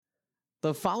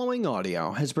The following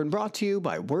audio has been brought to you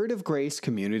by Word of Grace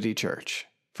Community Church.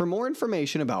 For more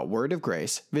information about Word of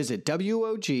Grace, visit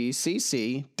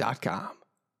WOGCC.com.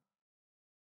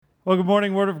 Well, good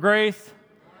morning, Word of Grace.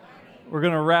 We're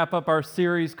going to wrap up our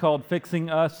series called Fixing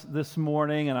Us this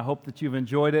morning, and I hope that you've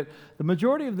enjoyed it. The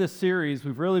majority of this series,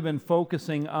 we've really been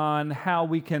focusing on how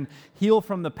we can heal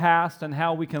from the past and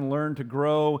how we can learn to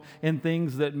grow in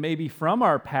things that maybe from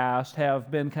our past have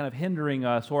been kind of hindering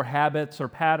us, or habits or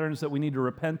patterns that we need to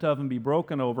repent of and be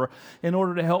broken over in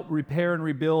order to help repair and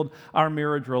rebuild our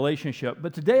marriage relationship.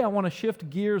 But today I want to shift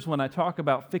gears when I talk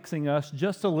about fixing us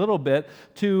just a little bit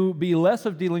to be less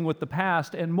of dealing with the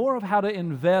past and more of how to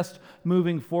invest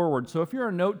moving forward. So if you're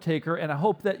a note taker, and I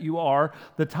hope that you are,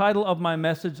 the title of my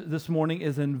message this morning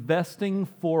is Investing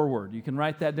Forward. You can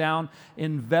write that down,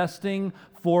 Investing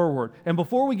Forward. And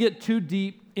before we get too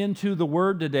deep into the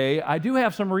Word today, I do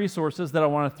have some resources that I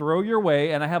want to throw your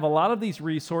way, and I have a lot of these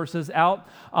resources out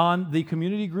on the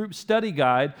Community Group Study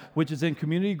Guide, which is in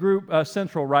Community Group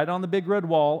Central, right on the big red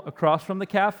wall across from the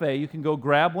cafe. You can go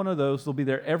grab one of those. They'll be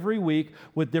there every week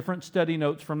with different study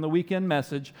notes from the weekend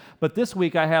message. But this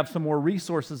week I have some more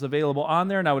resources available on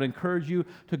there, and I would encourage you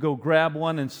to go grab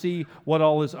one and see what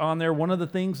all is on there. One of the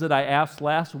things that I asked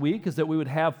last week is that we would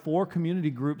have 4 community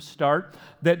groups start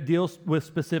that deals with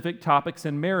specific topics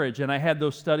in marriage, and I had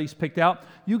those studies picked out.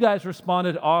 You guys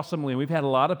responded awesomely. We've had a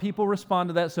lot of people respond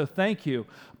to that, so thank you.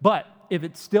 But if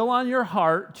it's still on your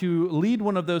heart to lead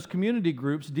one of those community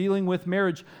groups dealing with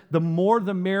marriage, the more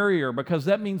the merrier, because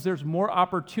that means there's more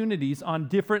opportunities on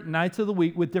different nights of the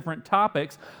week with different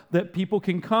topics that people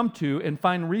can come to and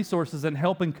find resources and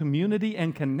help in community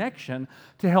and connection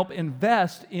to help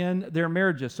invest in their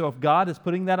marriages. So if God is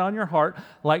putting that on your heart,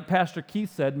 like Pastor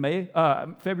Keith said,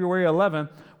 February 11th,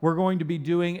 we're going to be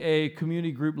doing a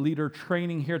community group leader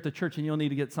training here at the church, and you'll need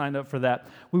to get signed up for that.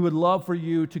 We would love for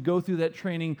you to go through that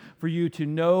training, for you to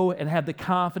know and have the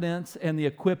confidence and the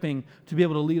equipping to be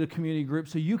able to lead a community group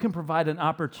so you can provide an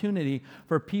opportunity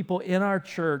for people in our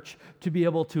church to be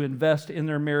able to invest in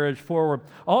their marriage forward.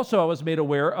 Also, I was made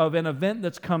aware of an event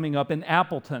that's coming up in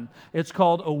Appleton. It's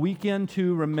called A Weekend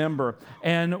to Remember.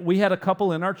 And we had a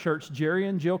couple in our church, Jerry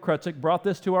and Jill Krutzik, brought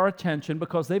this to our attention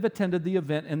because they've attended the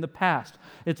event in the past.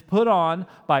 It's put on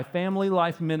by Family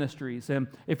Life Ministries. And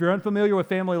if you're unfamiliar with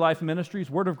Family Life Ministries,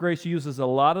 Word of Grace uses a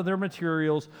lot of their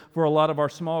materials for a lot of our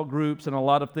small groups and a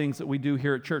lot of things that we do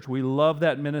here at church. We love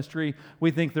that ministry.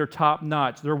 We think they're top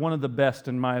notch. They're one of the best,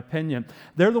 in my opinion.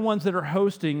 They're the ones that are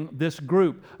hosting this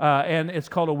group, and it's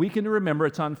called A Weekend to Remember.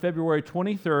 It's on February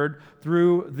 23rd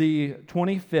through the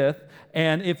 25th.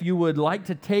 And if you would like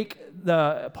to take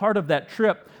the part of that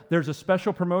trip, there's a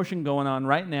special promotion going on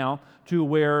right now to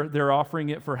where they're offering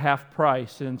it for half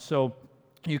price. And so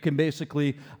you can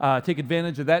basically take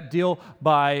advantage of that deal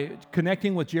by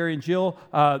connecting with Jerry and Jill.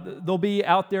 They'll be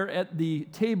out there at the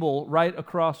table right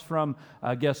across from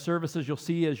guest services. You'll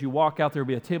see as you walk out, there will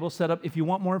be a table set up. If you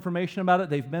want more information about it,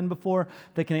 they've been before.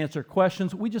 They can answer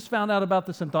questions. We just found out about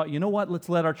this and thought, you know what, let's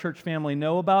let our church family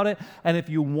know about it. And if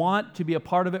you want to be a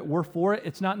part of it, we're for it.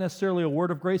 It's not necessarily a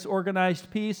Word of Grace organized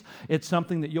piece. It's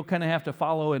something that you'll kind of have to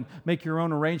follow and make your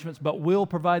own arrangements, but we'll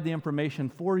provide the information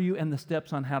for you and the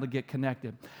steps on how to get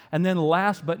connected. And then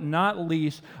last but not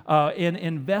least, in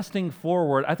investing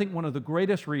forward, I think one of the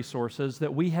greatest resources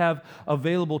that we have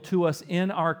available to us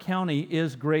in our county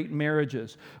is Great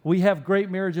Marriages. We have Great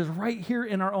Marriages right here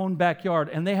in our own backyard,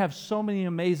 and they have so many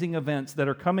amazing events that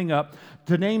are coming up.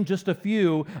 To name just a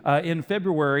few, in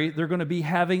February, they're going to be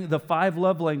having the 5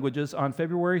 love languages on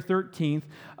February 13th.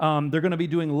 They're going to be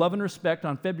doing Love and Respect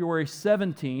on February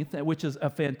 17th, which is a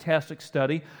fantastic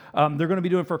study. They're going to be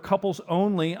doing for couples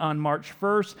only on March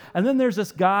 1st. And then there's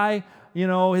this guy,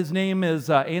 his name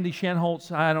is Andy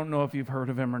Shanholtz. I don't know if you've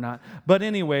heard of him or not. But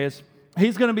anyways,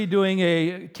 he's going to be doing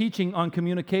a teaching on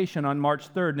communication on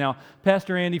March 3rd. Now,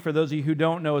 Pastor Andy, for those of you who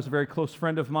don't know, is a very close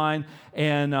friend of mine,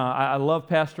 and I love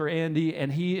Pastor Andy,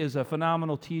 and he is a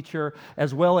phenomenal teacher,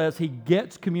 as well as he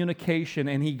gets communication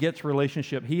and he gets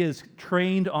relationship. He is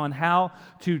trained on how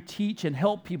to teach and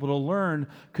help people to learn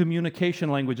communication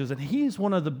languages, and he's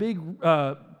one of the big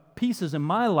pieces in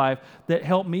my life that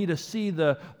helped me to see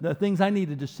the things I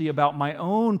needed to see about my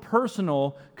own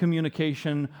personal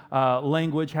communication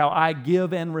language, how I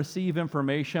give and receive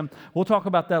information. We'll talk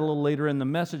about that a little later in the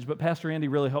message, but Pastor Andy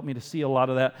really helped me to see a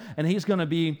lot of that, and he's going to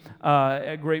be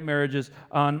at Great Marriages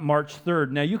on March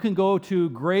 3rd. Now, you can go to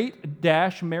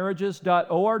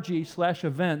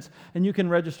great-marriages.org/events, and you can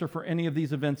register for any of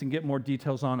these events and get more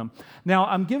details on them. Now,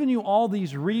 I'm giving you all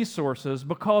these resources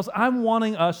because I'm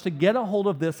wanting us to get a hold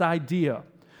of this idea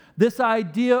This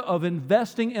idea of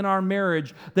investing in our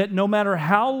marriage, that no matter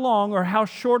how long or how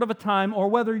short of a time, or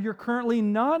whether you're currently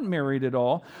not married at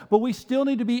all, but we still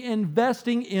need to be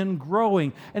investing in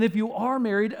growing. And if you are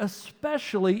married,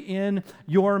 especially in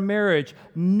your marriage,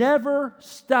 never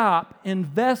stop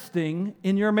investing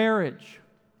in your marriage.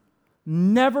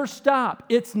 Never stop.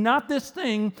 It's not this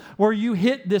thing where you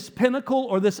hit this pinnacle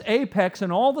or this apex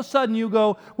and all of a sudden you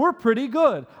go, we're pretty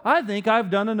good. I think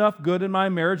I've done enough good in my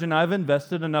marriage and I've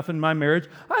invested enough in my marriage.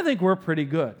 I think we're pretty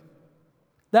good.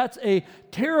 That's a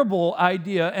terrible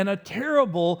idea and a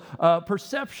terrible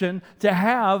perception to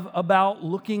have about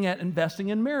looking at investing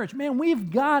in marriage. Man, we've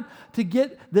got to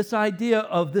get this idea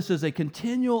of this is a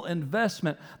continual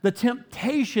investment. The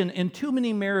temptation in too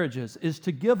many marriages is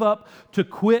to give up, to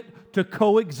quit, to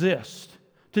coexist.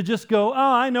 To just go, oh,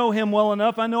 I know him well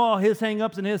enough. I know all his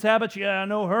hang-ups and his habits. Yeah, I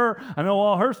know her. I know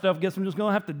all her stuff. Guess I'm just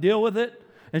going to have to deal with it.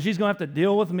 And she's going to have to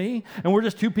deal with me. And we're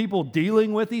just two people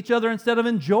dealing with each other instead of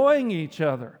enjoying each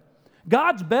other.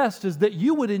 God's best is that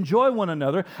you would enjoy one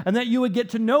another and that you would get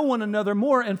to know one another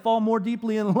more and fall more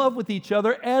deeply in love with each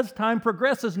other as time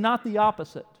progresses, not the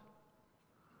opposite.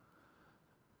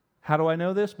 How do I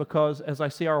know this? Because as I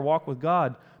see our walk with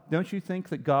God, don't you think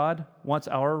that God wants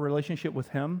our relationship with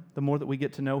Him, the more that we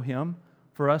get to know Him,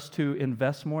 for us to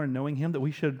invest more in knowing Him, that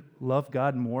we should love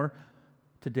God more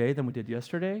today than we did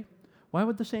yesterday? Why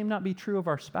would the same not be true of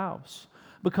our spouse?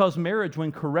 Because marriage,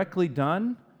 when correctly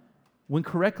done,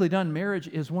 marriage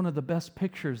is one of the best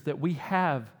pictures that we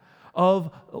have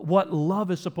of what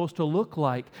love is supposed to look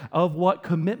like, of what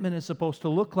commitment is supposed to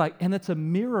look like. And it's a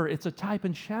mirror, it's a type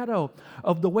and shadow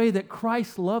of the way that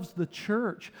Christ loves the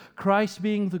church, Christ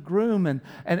being the groom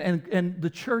and the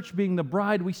church being the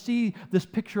bride. We see this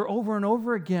picture over and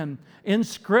over again in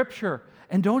Scripture.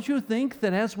 And don't you think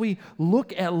that as we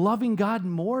look at loving God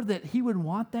more, that He would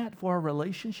want that for our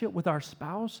relationship with our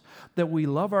spouse? That we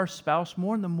love our spouse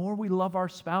more, and the more we love our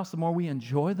spouse, the more we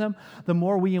enjoy them, the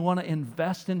more we want to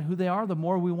invest in who they are, the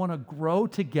more we want to grow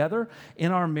together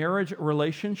in our marriage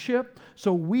relationship.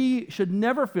 So we should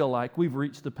never feel like we've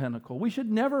reached the pinnacle. We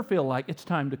should never feel like it's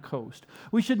time to coast.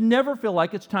 We should never feel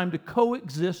like it's time to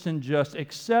coexist and just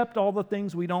accept all the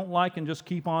things we don't like and just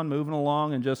keep on moving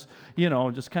along and just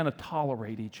kind of tolerate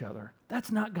each other.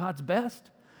 That's not God's best.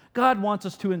 God wants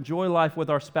us to enjoy life with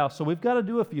our spouse, so we've got to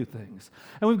do a few things.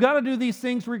 And we've got to do these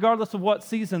things regardless of what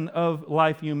season of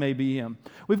life you may be in.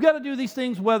 We've got to do these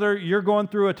things whether you're going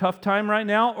through a tough time right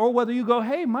now or whether you go,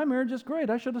 hey, my marriage is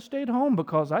great. I should have stayed home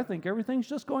because I think everything's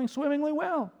just going swimmingly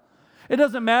well. It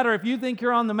doesn't matter if you think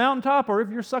you're on the mountaintop or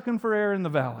if you're sucking for air in the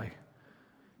valley.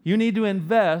 You need to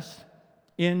invest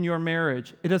in your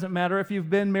marriage. It doesn't matter if you've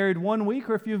been married 1 week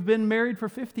or if you've been married for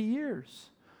 50 years.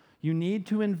 You need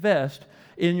to invest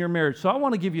in your marriage. So I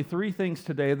want to give you 3 things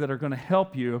today that are going to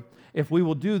help you if we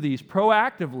will do these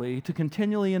proactively to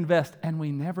continually invest, and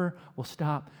we never will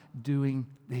stop doing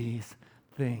these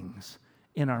things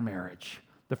in our marriage.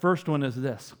 The first one is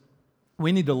this.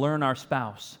 We need to learn our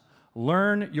spouse.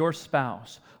 Learn your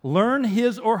spouse. Learn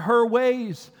his or her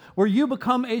ways, where you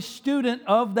become a student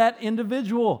of that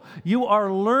individual. You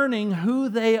are learning who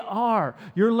they are.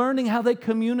 You're learning how they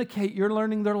communicate. You're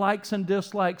learning their likes and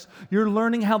dislikes. You're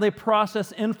learning how they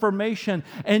process information.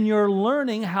 And you're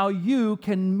learning how you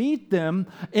can meet them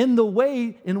in the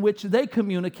way in which they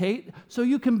communicate so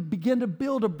you can begin to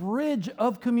build a bridge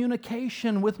of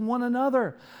communication with one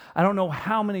another. I don't know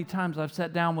how many times I've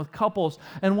sat down with couples,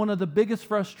 and one of the biggest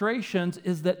frustrations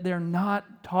is that they're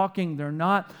not talking, they're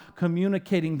not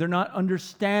communicating, they're not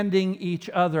understanding each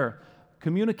other.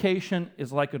 Communication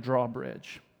is like a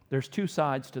drawbridge. There's 2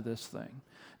 sides to this thing.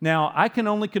 Now, I can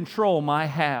only control my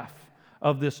half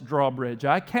of this drawbridge.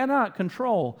 I cannot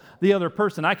control the other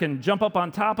person. I can jump up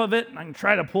on top of it, and I can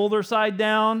try to pull their side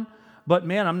down, but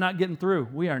man, I'm not getting through.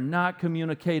 We are not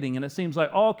communicating, and it seems like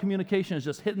all communication is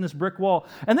just hitting this brick wall,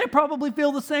 and they probably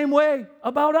feel the same way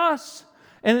about us.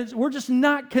 And we're just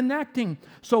not connecting.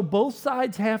 So both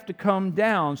sides have to come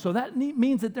down. So that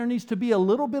means that there needs to be a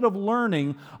little bit of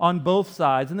learning on both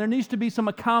sides. And there needs to be some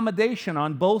accommodation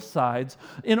on both sides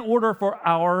in order for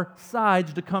our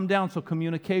sides to come down so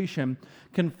communication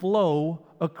can flow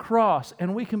across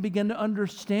and we can begin to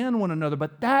understand one another.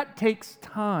 But that takes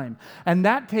time, and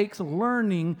that takes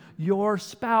learning your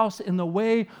spouse in the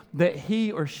way that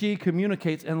he or she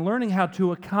communicates and learning how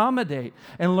to accommodate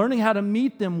and learning how to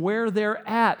meet them where they're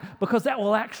at, because that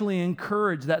will actually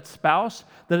encourage that spouse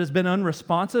that has been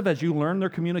unresponsive. As you learn their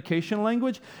communication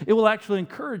language, it will actually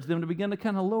encourage them to begin to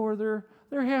kind of lower their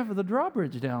half of the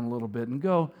drawbridge down a little bit and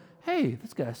go, hey,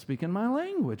 this guy's speaking my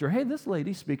language, or hey, this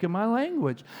lady's speaking my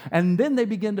language. And then they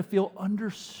begin to feel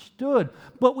understood.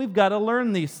 But we've got to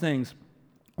learn these things.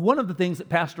 One of the things that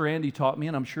Pastor Andy taught me,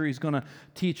 and I'm sure he's going to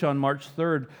teach on March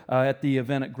 3rd at the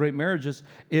event at Great Marriages,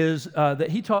 is that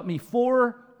he taught me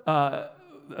four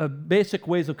basic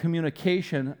ways of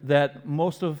communication that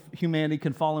most of humanity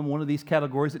can fall in one of these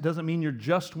categories. It doesn't mean you're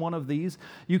just one of these.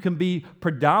 You can be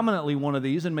predominantly one of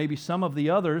these and maybe some of the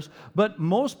others, but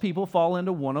most people fall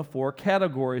into one of four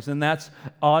categories, and that's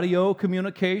audio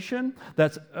communication,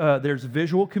 there's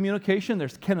visual communication,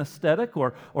 there's kinesthetic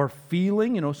or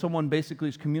feeling, someone basically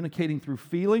is communicating through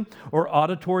feeling, or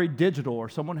auditory digital, or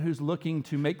someone who's looking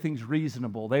to make things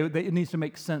reasonable. It needs to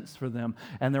make sense for them,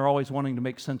 and they're always wanting to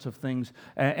make sense of things.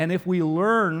 And if we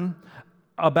learn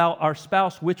about our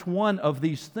spouse which one of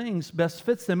these things best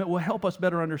fits them, it will help us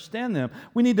better understand them.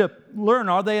 We need to learn,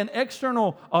 are they an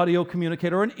external audio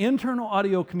communicator or an internal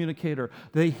audio communicator?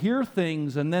 They hear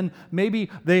things and then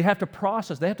maybe they have to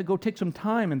process. They have to go take some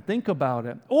time and think about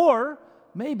it. Or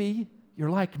maybe you're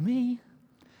like me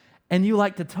and you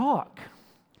like to talk.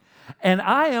 And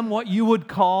I am what you would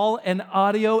call an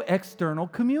audio external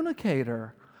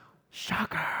communicator.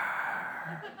 Shocker.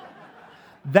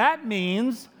 That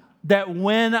means that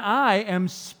when I am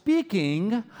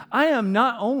speaking, I am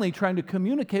not only trying to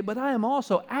communicate, but I am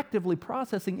also actively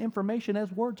processing information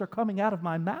as words are coming out of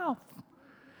my mouth.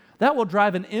 That will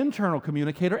drive an internal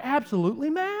communicator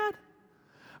absolutely mad.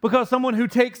 Because someone who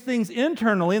takes things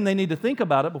internally and they need to think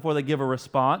about it before they give a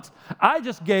response, I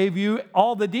just gave you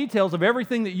all the details of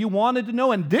everything that you wanted to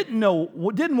know and didn't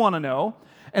want to know,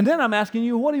 and then I'm asking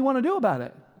you, what do you want to do about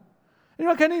it? You're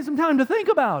like, I need some time to think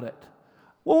about it.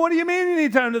 Well, what do you mean you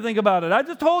need time to think about it? I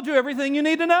just told you everything you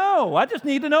need to know. I just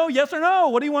need to know yes or no.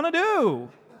 What do you want to do?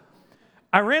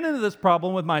 I ran into this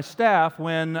problem with my staff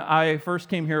when I first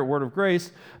came here at Word of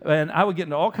Grace, and I would get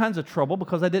into all kinds of trouble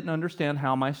because I didn't understand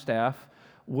how my staff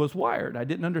was wired. I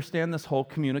didn't understand this whole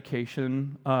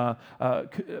communication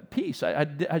piece. I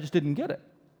just didn't get it.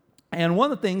 And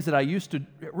one of the things that I used to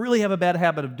really have a bad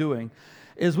habit of doing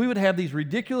is we would have these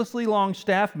ridiculously long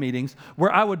staff meetings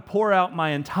where I would pour out my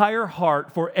entire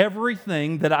heart for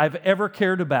everything that I've ever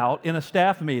cared about in a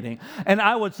staff meeting. And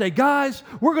I would say, guys,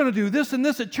 we're going to do this and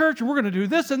this at church, and we're going to do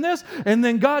this and this, and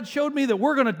then God showed me that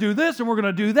we're going to do this and we're going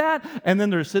to do that. And then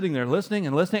they're sitting there listening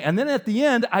and listening. And then at the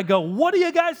end, I go, what do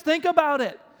you guys think about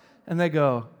it? And they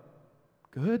go,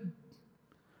 good.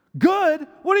 Good?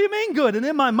 What do you mean good? And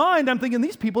in my mind, I'm thinking,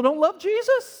 these people don't love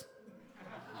Jesus.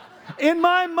 In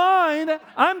my mind,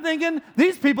 I'm thinking,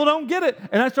 these people don't get it.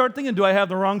 And I start thinking, do I have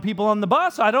the wrong people on the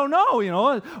bus? I don't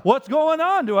know, what's going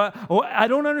on? I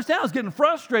don't understand. I was getting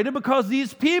frustrated because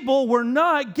these people were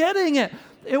not getting it.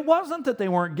 It wasn't that they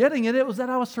weren't getting it. It was that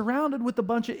I was surrounded with a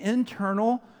bunch of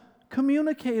internal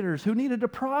communicators who needed to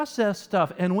process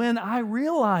stuff. And when I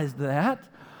realized that,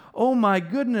 oh my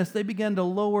goodness, they began to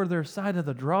lower their side of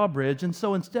the drawbridge. And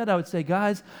so instead I would say,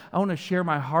 guys, I want to share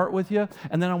my heart with you,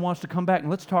 and then I want us to come back and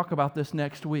let's talk about this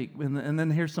next week. And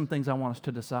then here's some things I want us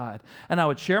to decide. And I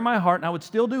would share my heart, and I would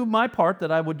still do my part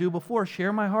that I would do before,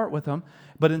 share my heart with them,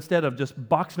 but instead of just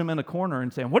boxing them in a corner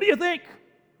and saying, what do you think?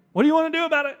 What do you want to do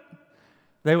about it?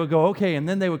 They would go, okay, and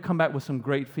then they would come back with some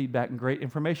great feedback and great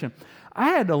information. I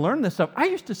had to learn this stuff. I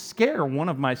used to scare one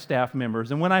of my staff members,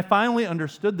 and when I finally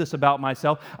understood this about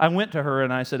myself, I went to her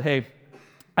and I said, hey,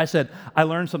 I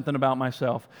learned something about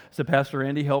myself. I said, Pastor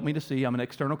Andy helped me to see I'm an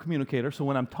external communicator, so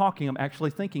when I'm talking, I'm actually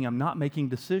thinking. I'm not making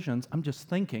decisions. I'm just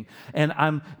thinking.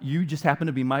 And you just happen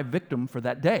to be my victim for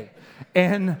that day.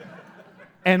 And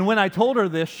when I told her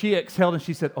this, she exhaled and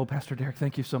she said, oh, Pastor Derek,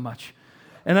 thank you so much.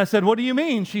 And I said, what do you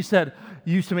mean? She said,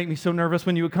 you used to make me so nervous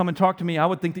when you would come and talk to me. I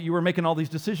would think that you were making all these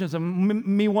decisions and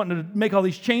me wanting to make all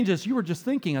these changes. You were just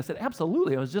thinking. I said,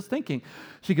 absolutely, I was just thinking.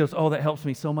 She goes, oh, that helps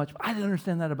me so much. I didn't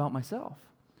understand that about myself.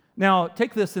 Now,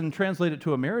 take this and translate it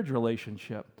to a marriage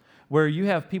relationship where you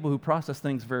have people who process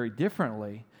things very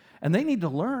differently, and they need to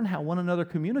learn how one another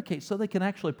communicates so they can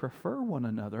actually prefer one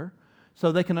another, so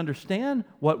they can understand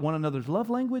what one another's love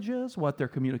language is, what their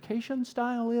communication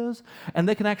style is, and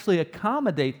they can actually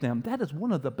accommodate them. That is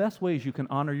one of the best ways you can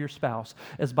honor your spouse,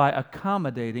 is by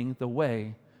accommodating the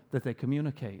way that they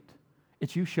communicate.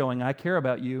 It's you showing, I care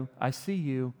about you, I see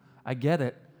you, I get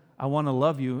it, I want to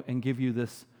love you and give you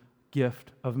this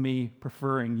gift of me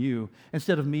preferring you,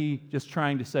 instead of me just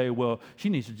trying to say, well, she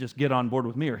needs to just get on board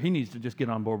with me, or he needs to just get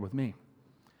on board with me.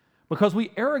 Because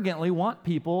we arrogantly want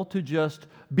people to just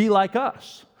be like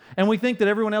us. And we think that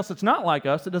everyone else that's not like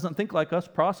us, that doesn't think like us,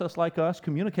 process like us,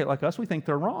 communicate like us, we think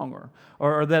they're wrong,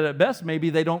 or that at best maybe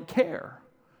they don't care.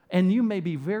 And you may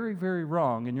be very, very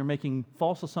wrong, and you're making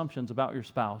false assumptions about your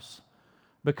spouse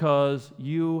because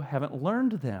you haven't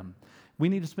learned them. we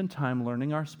need to spend time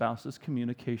learning our spouse's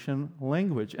communication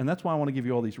language. And that's why I want to give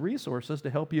you all these resources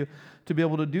to help you to be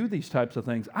able to do these types of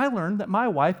things. I learned that my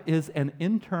wife is an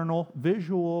internal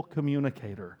visual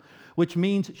communicator, which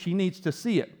means she needs to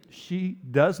see it. She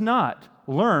does not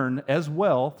learn as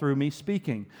well through me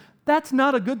speaking. That's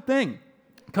not a good thing,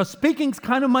 because speaking's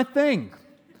kind of my thing.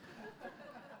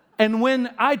 And when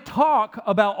I talk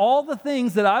about all the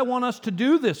things that I want us to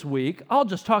do this week, I'll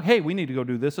just talk, hey, we need to go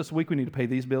do this week. We need to pay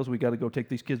these bills. We got to go take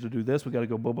these kids to do this. We got to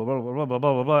go blah, blah, blah, blah, blah,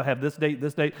 blah, blah, blah, have this date,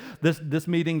 this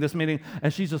meeting.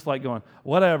 And she's just like going,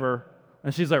 whatever.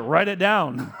 And she's like, write it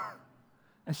down.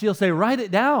 And she'll say, write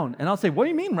it down. And I'll say, what do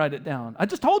you mean write it down? I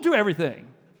just told you everything.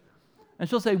 And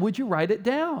she'll say, would you write it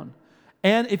down?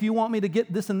 And if you want me to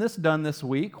get this and this done this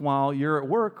week while you're at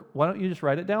work, why don't you just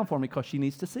write it down for me? Because she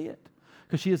needs to see it.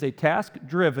 Because she is a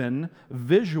task-driven,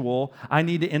 visual, I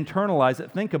need to internalize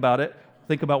it, think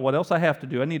about what else I have to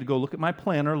do. I need to go look at my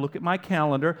planner, look at my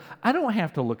calendar. I don't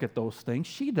have to look at those things.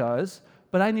 She does,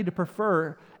 but I need to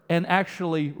prefer and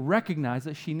actually recognize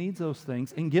that she needs those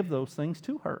things and give those things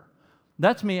to her.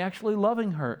 That's me actually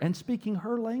loving her and speaking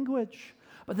her language.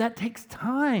 But that takes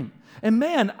time. And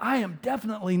man, I am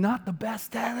definitely not the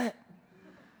best at it.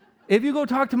 If you go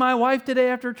talk to my wife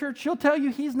today after church, she'll tell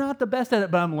you he's not the best at it,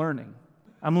 but I'm learning.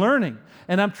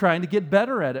 And I'm trying to get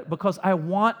better at it because I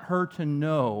want her to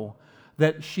know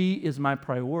that she is my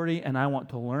priority, and I want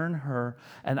to learn her,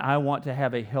 and I want to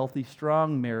have a healthy,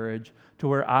 strong marriage to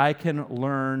where I can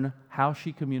learn how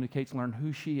she communicates, learn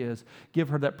who she is, give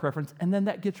her that preference, and then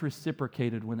that gets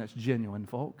reciprocated when it's genuine,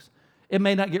 folks. It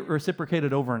may not get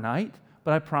reciprocated overnight,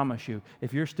 but I promise you,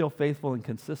 if you're still faithful and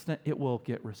consistent, it will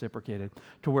get reciprocated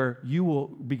to where you will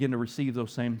begin to receive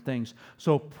those same things.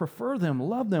 So prefer them,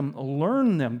 love them,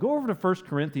 learn them. Go over to 1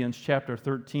 Corinthians chapter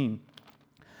 13.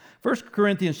 1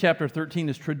 Corinthians chapter 13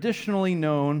 is traditionally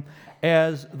known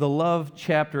as the love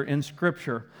chapter in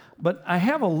Scripture. But I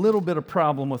have a little bit of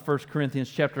problem with 1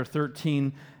 Corinthians chapter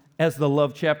 13 as the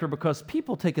love chapter because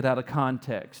people take it out of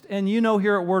context. And you know,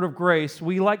 here at Word of Grace,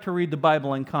 we like to read the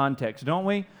Bible in context, don't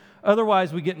we?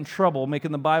 Otherwise, we get in trouble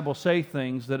making the Bible say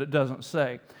things that it doesn't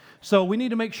say. So we need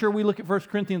to make sure we look at 1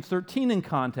 Corinthians 13 in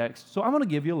context. So I'm going to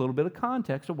give you a little bit of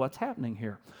context of what's happening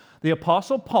here. The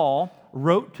Apostle Paul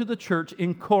wrote to the church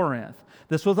in Corinth.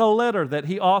 This was a letter that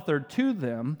he authored to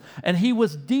them, and he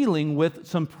was dealing with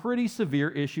some pretty severe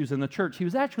issues in the church. He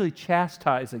was actually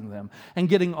chastising them and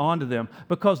getting onto them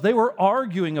because they were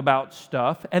arguing about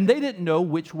stuff, and they didn't know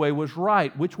which way was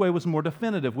right, which way was more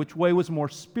definitive, which way was more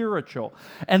spiritual.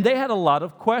 And they had a lot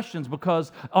of questions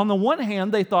because on the one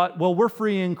hand, they thought, well, we're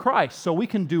free in Christ, so we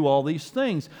can do all these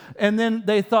things. And then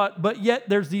they thought, but yet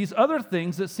there's these other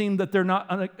things that seem that they're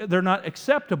not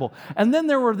acceptable. And then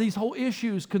there were these whole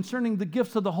issues concerning the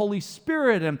gifts of the Holy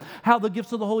Spirit and how the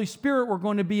gifts of the Holy Spirit were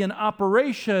going to be in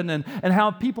operation and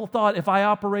how people thought if I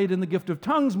operate in the gift of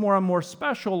tongues more, I'm more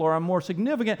special or I'm more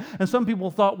significant. And some people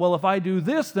thought, well, if I do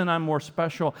this, then I'm more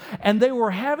special. And they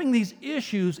were having these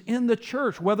issues in the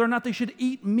church, whether or not they should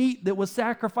eat meat that was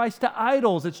sacrificed to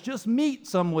idols. It's just meat,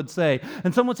 some would say.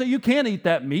 And some would say, you can't eat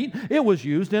that meat. It was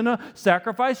used in a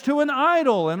sacrifice to an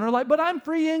idol. And they're like, but I'm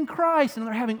free in Christ. And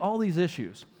they're having all these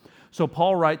issues. So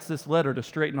Paul writes this letter to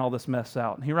straighten all this mess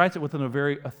out. And he writes it within a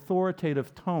very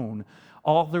authoritative tone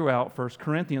all throughout 1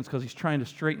 Corinthians because he's trying to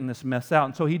straighten this mess out.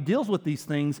 And so he deals with these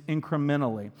things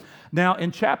incrementally. Now, in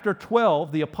chapter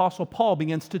 12, the Apostle Paul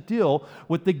begins to deal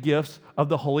with the gifts of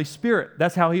the Holy Spirit.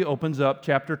 That's how he opens up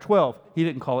chapter 12. He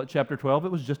didn't call it chapter 12.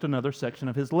 It was just another section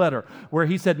of his letter where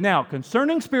he said, now,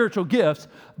 concerning spiritual gifts,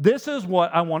 this is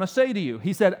what I want to say to you.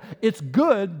 He said, it's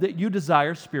good that you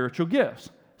desire spiritual gifts.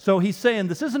 So he's saying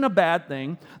this isn't a bad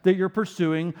thing that you're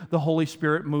pursuing the Holy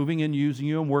Spirit moving and using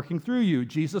you and working through you.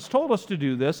 Jesus told us to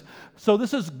do this, so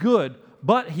this is good.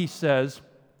 But he says,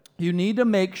 you need to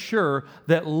make sure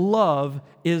that love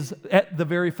is at the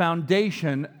very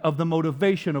foundation of the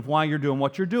motivation of why you're doing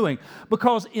what you're doing.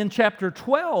 Because in chapter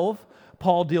 12,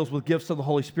 Paul deals with gifts of the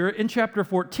Holy Spirit. In chapter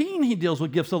 14, he deals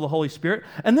with gifts of the Holy Spirit.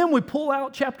 And then we pull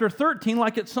out chapter 13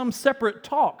 like it's some separate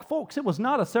talk. Folks, it was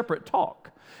not a separate talk.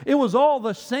 It was all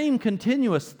the same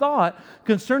continuous thought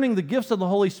concerning the gifts of the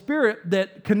Holy Spirit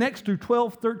that connects through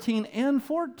 12, 13, and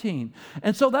 14.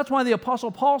 And so that's why the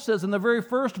Apostle Paul says in the very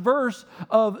first verse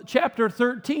of chapter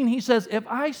 13, he says, if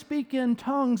I speak in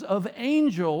tongues of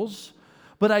angels,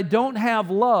 but I don't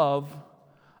have love,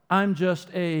 I'm just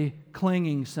a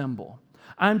clanging cymbal.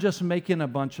 I'm just making a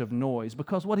bunch of noise,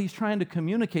 because what he's trying to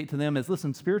communicate to them is,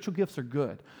 listen, spiritual gifts are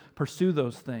good. Pursue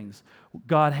those things.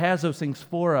 God has those things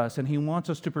for us, and he wants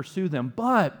us to pursue them.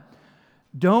 But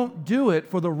Don't do it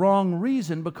for the wrong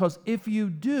reason, because if you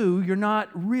do, you're not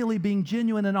really being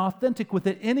genuine and authentic with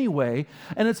it anyway.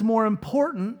 And it's more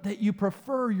important that you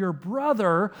prefer your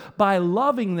brother by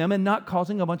loving them and not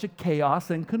causing a bunch of chaos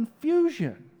and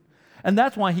confusion. And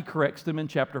that's why he corrects them in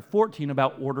chapter 14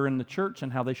 about order in the church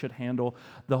and how they should handle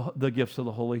the gifts of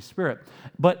the Holy Spirit.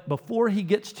 But before he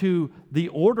gets to the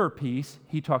order piece,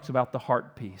 he talks about the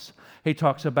heart piece. He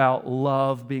talks about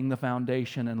love being the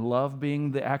foundation and love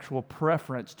being the actual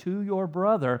preference to your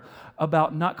brother,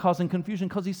 about not causing confusion.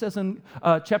 Because he says in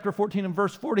chapter 14 and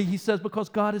verse 40, he says, because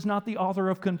God is not the author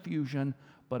of confusion,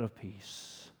 but of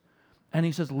peace. And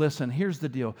he says, listen, here's the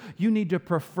deal. You need to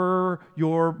prefer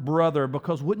your brother,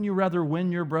 because wouldn't you rather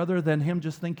win your brother than him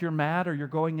just think you're mad or you're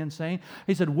going insane?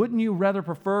 He said, wouldn't you rather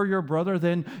prefer your brother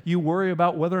than you worry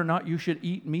about whether or not you should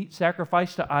eat meat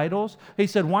sacrificed to idols? He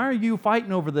said, why are you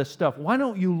fighting over this stuff? Why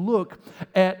don't you look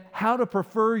at how to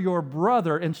prefer your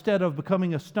brother instead of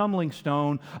becoming a stumbling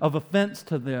stone of offense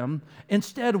to them?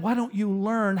 Instead, why don't you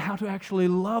learn how to actually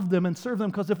love them and serve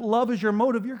them? Because if love is your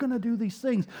motive, you're going to do these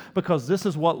things, because this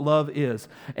is what love is.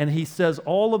 And he says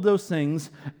all of those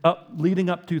things leading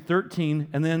up to 13,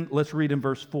 and then let's read in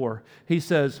verse 4. He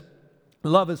says,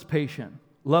 love is patient,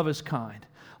 love is kind.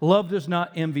 Love does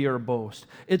not envy or boast.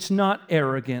 It's not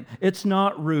arrogant. It's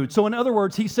not rude. So in other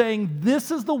words, he's saying this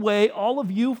is the way all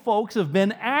of you folks have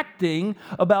been acting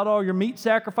about all your meat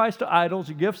sacrificed to idols,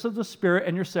 your gifts of the Spirit,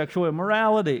 and your sexual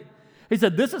immorality. He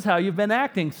said, this is how you've been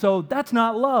acting. So that's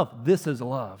not love. This is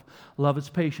love. Love is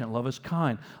patient. Love is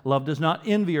kind. Love does not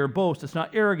envy or boast. It's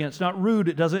not arrogant. It's not rude.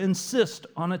 It doesn't insist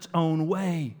on its own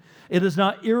way. It is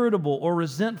not irritable or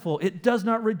resentful. It does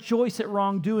not rejoice at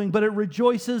wrongdoing, but it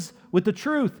rejoices with the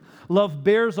truth. Love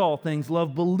bears all things.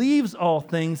 Love believes all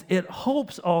things. It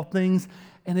hopes all things,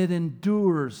 and it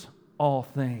endures all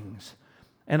things.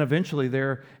 And eventually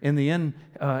there, in the end,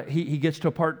 he gets to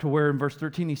a part to where in verse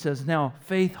 13 he says, now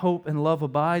faith, hope, and love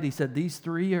abide. He said these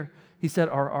three are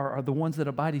the ones that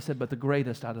abide. He said, but the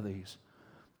greatest out of these,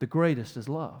 the greatest is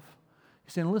love.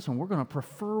 He's saying, listen, we're going to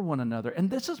prefer one another. And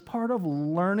this is part of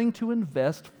learning to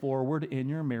invest forward in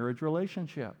your marriage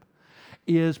relationship,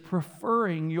 is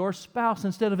preferring your spouse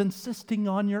instead of insisting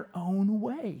on your own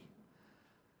way.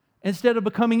 Instead of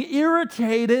becoming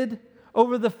irritated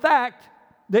over the fact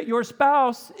that your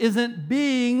spouse isn't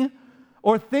being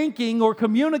or thinking or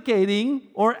communicating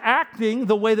or acting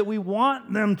the way that we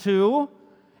want them to.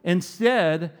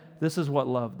 Instead, this is what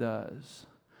love does.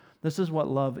 This is what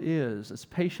love is. It's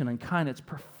patient and kind. It's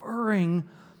preferring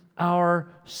our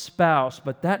spouse.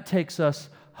 But that takes us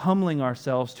humbling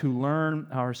ourselves to learn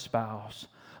our spouse.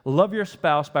 Love your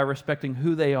spouse by respecting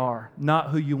who they are, not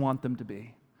who you want them to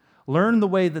be. Learn the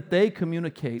way that they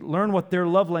communicate. Learn what their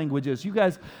love language is. You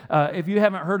guys, if you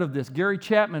haven't heard of this, Gary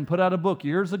Chapman put out a book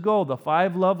years ago, The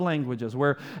 5 Love Languages,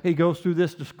 where he goes through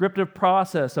this descriptive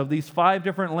process of these 5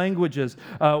 different languages,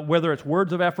 whether it's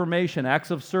words of affirmation,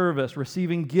 acts of service,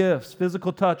 receiving gifts,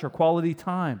 physical touch, or quality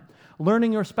time.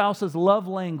 Learning your spouse's love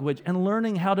language and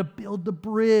learning how to build the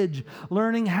bridge,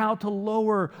 learning how to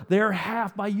lower their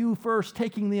half by you first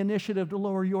taking the initiative to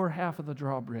lower your half of the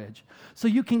drawbridge. So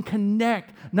you can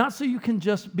connect, not so you can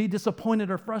just be disappointed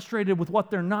or frustrated with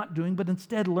what they're not doing, but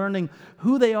instead learning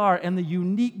who they are and the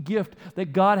unique gift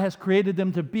that God has created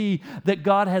them to be, that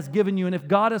God has given you. And if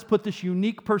God has put this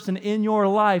unique person in your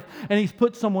life and He's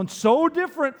put someone so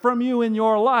different from you in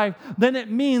your life, then it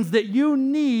means that you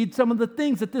need some of the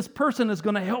things that this person is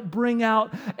going to help bring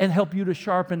out and help you to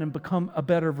sharpen and become a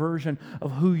better version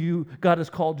of who God has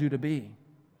called you to be.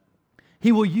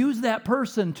 He will use that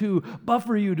person to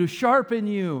buffer you, to sharpen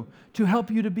you, to help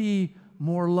you to be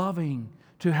more loving,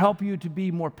 to help you to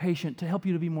be more patient, to help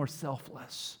you to be more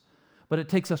selfless. But it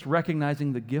takes us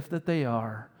recognizing the gift that they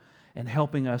are and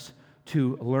helping us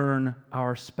to learn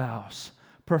our spouse.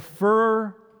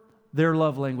 Prefer their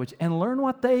love language and learn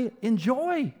what they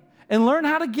enjoy. And learn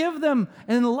how to give them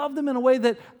and love them in a way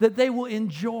that they will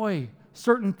enjoy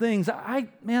certain things.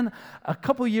 A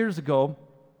couple years ago,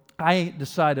 I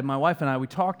decided, my wife and I, we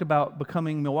talked about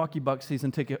becoming Milwaukee Bucks season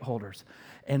ticket holders.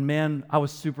 And man, I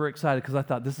was super excited because I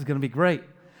thought this is going to be great.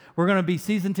 We're going to be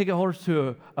season ticket holders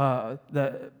to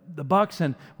the Bucks,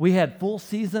 and we had full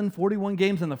season, 41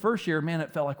 games in the first year. Man,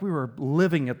 it felt like we were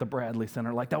living at the Bradley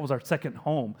Center, like that was our second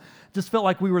home. Just felt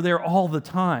like we were there all the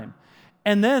time.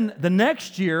 And then the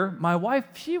next year, my wife,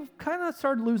 she kind of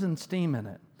started losing steam in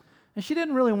it. And she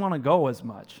didn't really want to go as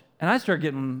much. And I started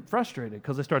getting frustrated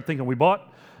because I started thinking, we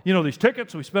bought, these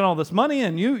tickets, we spent all this money,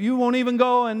 and you won't even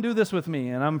go and do this with me.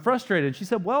 And I'm frustrated. She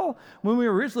said, well, when we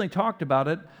originally talked about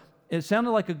it, it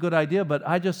sounded like a good idea, but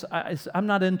I'm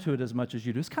not into it as much as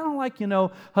you do. It's kind of like,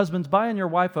 husbands buying your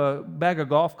wife a bag of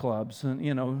golf clubs and,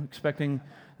 expecting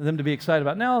them to be excited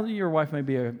about it. Now, your wife may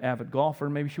be an avid golfer,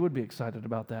 and maybe she would be excited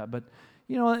about that. But,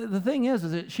 the thing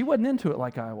is that she wasn't into it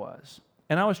like I was.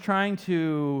 And I was trying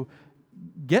to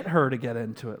get her to get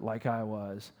into it like I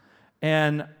was.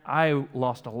 And I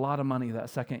lost a lot of money that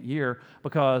second year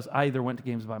because I either went to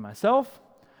games by myself.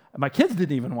 My kids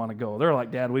didn't even want to go. They're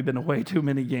like, Dad, we've been to way too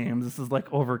many games. This is like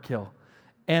overkill.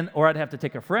 Or I'd have to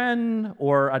take a friend,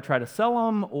 or I'd try to sell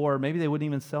them, or maybe they wouldn't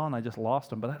even sell and I just lost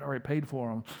them, but I'd already paid for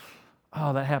them.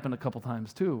 Oh, that happened a couple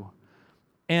times too.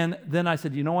 And then I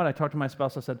said, you know what? I talked to my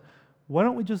spouse. I said, why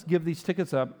don't we just give these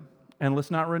tickets up and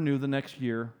let's not renew the next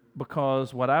year?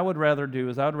 Because what I would rather do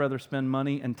is I would rather spend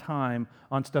money and time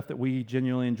on stuff that we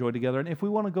genuinely enjoy together. And if we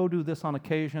want to go do this on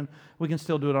occasion, we can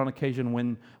still do it on occasion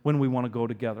when we want to go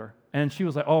together. And she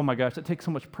was like, oh my gosh, that takes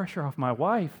so much pressure off my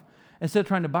wife. Instead of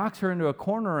trying to box her into a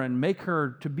corner and make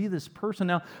her to be this person.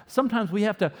 Now, sometimes we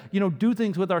have to, do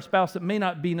things with our spouse that may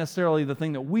not be necessarily the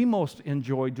thing that we most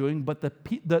enjoy doing, but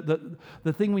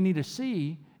the thing we need to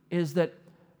see is that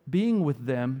being with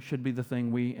them should be the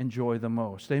thing we enjoy the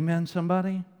most. Amen,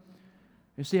 somebody?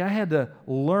 You see, I had to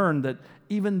learn that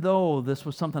even though this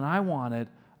was something I wanted,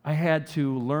 I had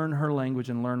to learn her language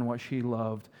and learn what she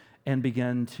loved and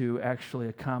begin to actually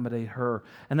accommodate her.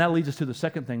 And that leads us to the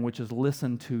second thing, which is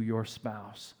listen to your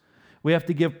spouse. We have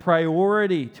to give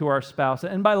priority to our spouse.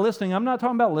 And by listening, I'm not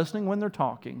talking about listening when they're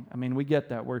talking. I mean, we get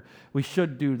that. We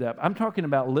should do that. I'm talking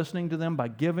about listening to them by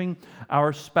giving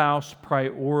our spouse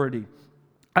priority.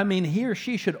 I mean, he or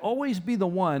she should always be the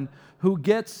one who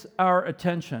gets our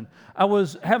attention. I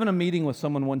was having a meeting with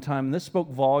someone one time, and this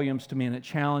spoke volumes to me, and it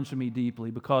challenged me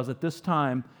deeply because at that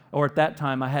time,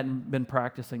 I hadn't been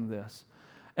practicing this.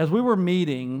 As we were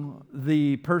meeting,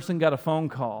 the person got a phone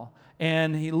call,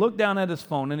 and he looked down at his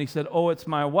phone, and he said, oh, it's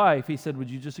my wife. He said, would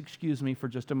you just excuse me for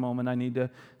just a moment? I need to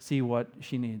see what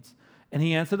she needs. And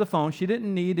he answered the phone. She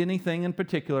didn't need anything in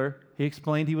particular. He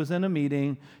explained he was in a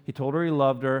meeting. He told her he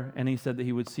loved her, and he said that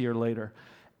he would see her later.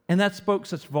 And that spoke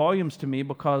such volumes to me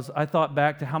because I thought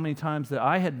back to how many times that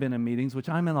I had been in meetings, which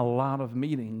I'm in a lot of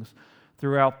meetings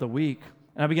throughout the week.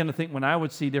 And I began to think when I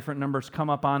would see different numbers come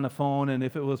up on the phone, and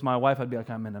if it was my wife, I'd be like,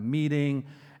 I'm in a meeting,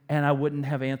 and I wouldn't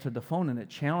have answered the phone, and it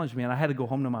challenged me. And I had to go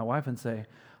home to my wife and say,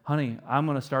 honey, I'm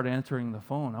going to start answering the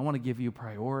phone. I want to give you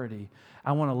priority.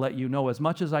 I want to let you know as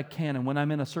much as I can, and when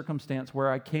I'm in a circumstance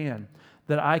where I can,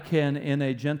 that I can, in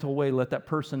a gentle way, let that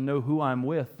person know who I'm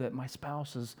with, that my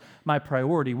spouse is my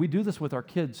priority. We do this with our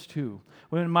kids, too.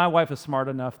 When my wife is smart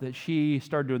enough that she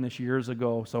started doing this years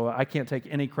ago, so I can't take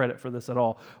any credit for this at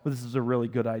all, but this is a really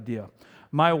good idea.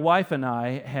 My wife and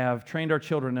I have trained our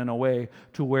children in a way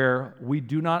to where we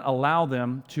do not allow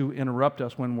them to interrupt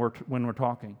us when we're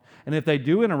talking. And if they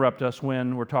do interrupt us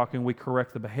when we're talking, we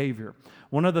correct the behavior.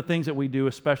 One of the things that we do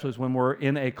especially is when we're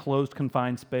in a closed,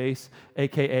 confined space,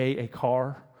 aka a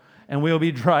car, and we'll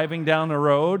be driving down the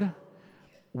road.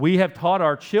 We have taught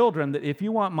our children that if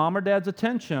you want mom or dad's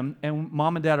attention and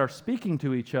mom and dad are speaking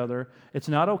to each other, it's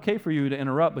not okay for you to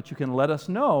interrupt, but you can let us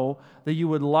know that you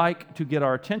would like to get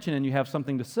our attention and you have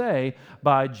something to say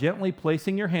by gently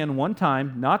placing your hand one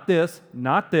time, not this,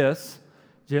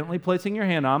 gently placing your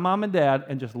hand on mom and dad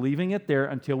and just leaving it there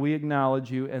until we acknowledge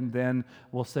you, and then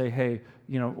we'll say, hey,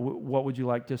 what would you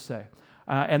like to say?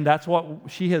 And that's what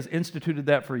she has instituted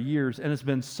that for years, and it's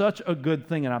been such a good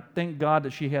thing, and I thank God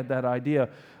that she had that idea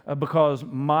because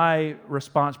my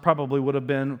response probably would have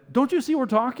been, don't you see we're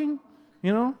talking?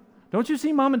 Don't you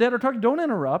see mom and dad are talking? Don't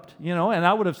interrupt, and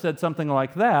I would have said something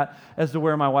like that as to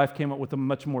where my wife came up with a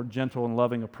much more gentle and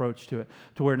loving approach to it,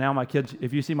 to where now my kids,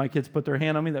 if you see my kids put their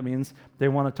hand on me, that means they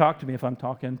want to talk to me if I'm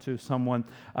talking to someone.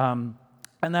 And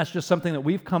that's just something that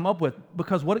we've come up with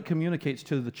because what it communicates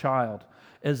to the child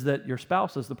is that your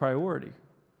spouse is the priority.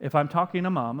 If I'm talking to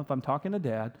mom, if I'm talking to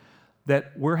dad,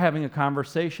 that we're having a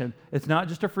conversation. It's not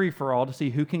just a free-for-all to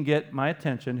see who can get my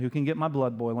attention, who can get my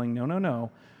blood boiling. No.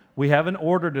 We have an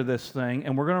order to this thing,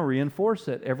 and we're going to reinforce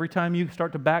it. Every time you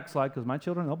start to backslide, because my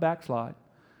children, they'll backslide.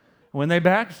 When they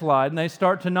backslide and they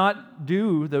start to not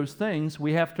do those things,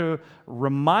 we have to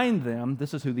remind them,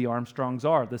 this is who the Armstrongs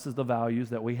are. This is the values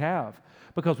that we have.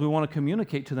 Because we want to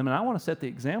communicate to them, and I want to set the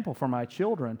example for my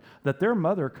children that their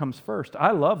mother comes first.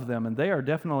 I love them, and they are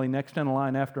definitely next in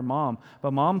line after mom,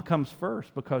 but mom comes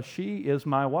first because she is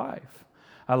my wife.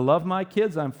 I love my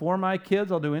kids. I'm for my kids.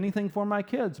 I'll do anything for my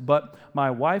kids, but my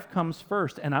wife comes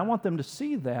first, and I want them to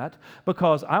see that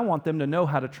because I want them to know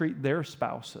how to treat their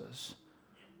spouses.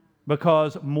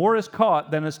 because more is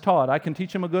caught than is taught. I can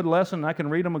teach them a good lesson, I can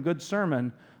read them a good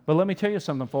sermon, but let me tell you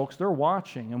something, folks, they're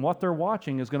watching, and what they're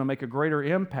watching is going to make a greater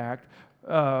impact,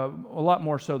 a lot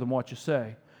more so than what you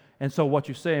say. And so what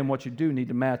you say and what you do need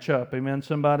to match up. Amen,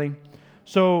 somebody?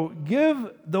 So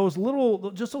give those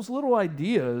little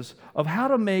ideas of how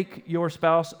to make your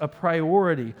spouse a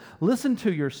priority. Listen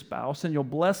to your spouse and you'll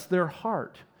bless their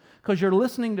heart, because you're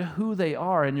listening to who they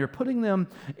are and you're putting them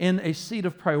in a seat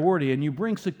of priority, and you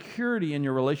bring security in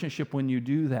your relationship when you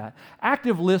do that.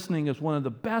 Active listening is one of the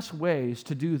best ways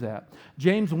to do that.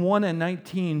 James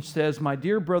 1:19 says, "My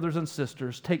dear brothers and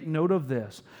sisters, take note of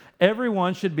this.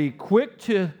 Everyone should be quick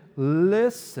to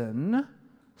listen,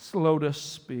 slow to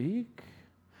speak,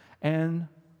 and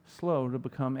slow to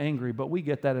become angry." But we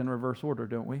get that in reverse order,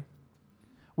 don't we?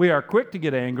 We are quick to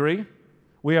get angry.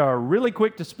 We are really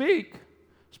quick to speak,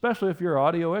 especially if you're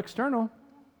audio external.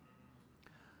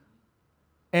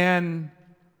 And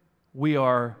we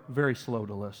are very slow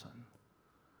to listen.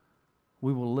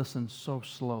 We will listen so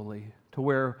slowly to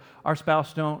where our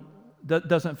spouse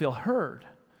doesn't feel heard.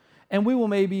 And we will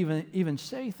maybe even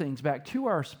say things back to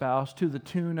our spouse to the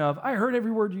tune of, "I heard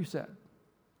every word you said.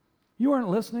 You weren't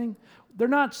listening." They're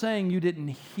not saying you didn't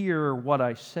hear what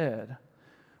I said.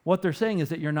 What they're saying is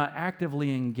that you're not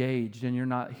actively engaged and you're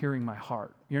not hearing my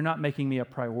heart. You're not making me a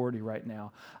priority right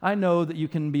now. I know that you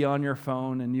can be on your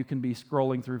phone and you can be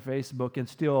scrolling through Facebook and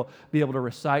still be able to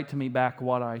recite to me back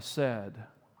what I said.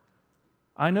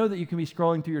 I know that you can be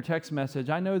scrolling through your text message.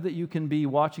 I know that you can be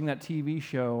watching that TV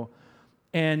show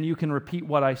and you can repeat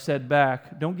what I said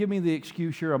back. Don't give me the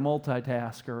excuse you're a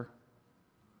multitasker.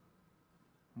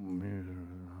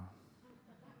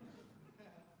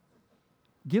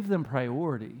 Give them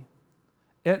priority.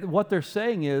 What they're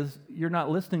saying is, you're not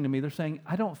listening to me. They're saying,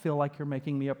 I don't feel like you're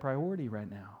making me a priority right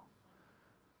now.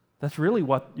 That's really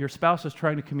what your spouse is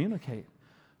trying to communicate.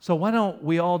 So why don't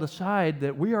we all decide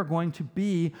that we are going to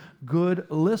be good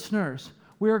listeners?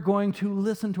 We are going to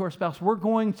listen to our spouse. We're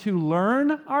going to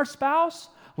learn our spouse,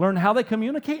 learn how they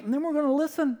communicate, and then we're going to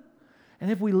listen. And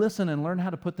if we listen and learn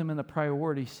how to put them in the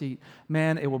priority seat,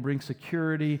 man, it will bring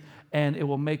security and it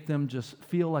will make them just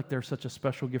feel like they're such a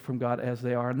special gift from God as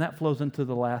they are. And that flows into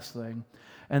the last thing,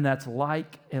 and that's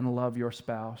like and love your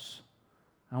spouse.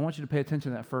 I want you to pay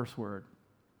attention to that first word.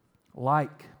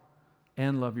 Like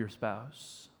and love your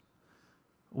spouse.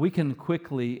 We can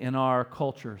quickly in our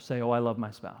culture say, "Oh, I love my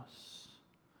spouse."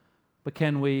 But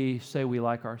can we say we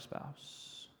like our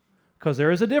spouse? Because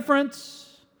there is a difference.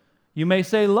 You may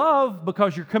say love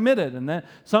because you're committed, and then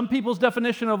some people's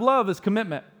definition of love is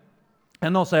commitment.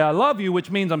 And they'll say, "I love you,"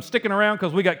 which means I'm sticking around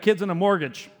because we got kids and a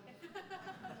mortgage.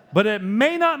 But it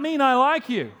may not mean I like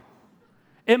you.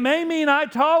 It may mean I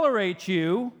tolerate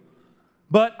you,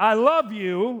 but I love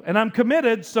you and I'm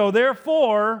committed, so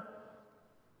therefore,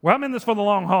 well, I'm in this for the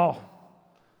long haul.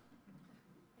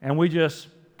 And we just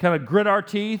kind of grit our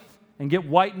teeth and get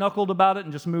white-knuckled about it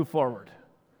and just move forward.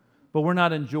 But we're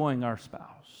not enjoying our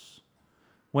spouse.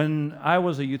 When I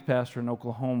was a youth pastor in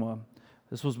Oklahoma,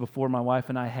 this was before my wife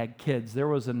and I had kids, there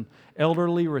was an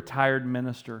elderly retired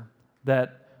minister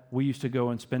that we used to go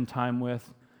and spend time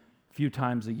with a few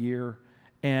times a year.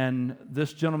 And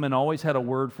this gentleman always had a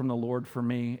word from the Lord for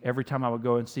me every time I would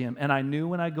go and see him. And I knew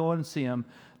when I go and see him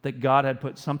that God had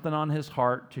put something on his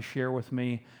heart to share with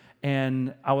me.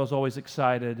 And I was always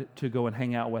excited to go and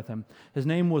hang out with him. His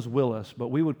name was Willis, but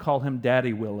we would call him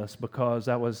Daddy Willis because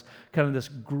that was kind of this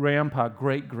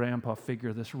great-grandpa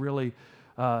figure, this really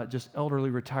just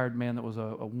elderly retired man that was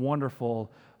a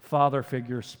wonderful father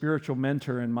figure, spiritual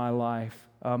mentor in my life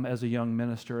as a young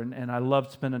minister. And I loved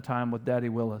spending time with Daddy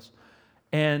Willis.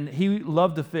 And he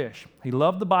loved to fish. He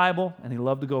loved the Bible, and he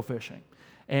loved to go fishing.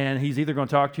 And he's either going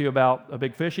to talk to you about a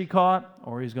big fish he caught,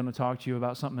 or he's going to talk to you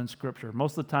about something in Scripture.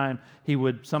 Most of the time, he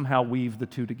would somehow weave the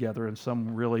two together in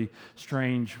some really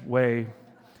strange way.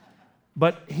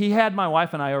 But he had my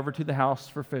wife and I over to the house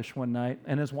for fish one night,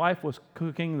 and his wife was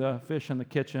cooking the fish in the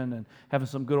kitchen and having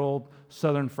some good old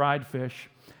southern fried fish.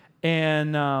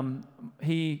 And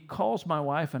he calls my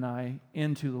wife and I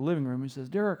into the living room. He says,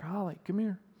 "Derek, Holly, come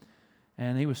here."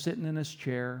 And he was sitting in his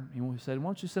chair. He said, "Why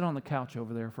don't you sit on the couch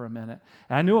over there for a minute?"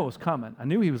 And I knew it was coming. I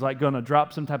knew he was like going to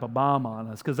drop some type of bomb on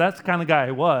us, because that's the kind of guy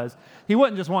he was. He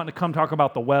wasn't just wanting to come talk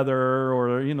about the weather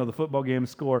or, the football game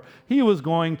score. He was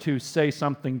going to say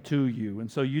something to you,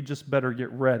 and so you just better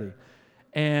get ready.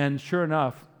 And sure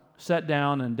enough, sat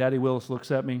down, and Daddy Willis looks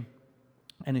at me,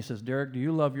 and he says, "Derek, do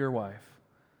you love your wife?"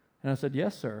 And I said,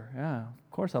 "Yes, sir. Yeah,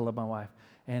 of course I love my wife."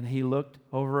 And he looked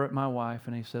over at my wife,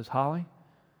 and he says, "Holly,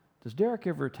 does Derek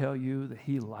ever tell you that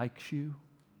he likes you?"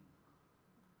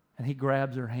 And he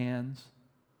grabs her hands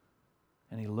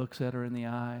and he looks at her in the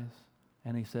eyes,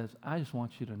 and he says, I just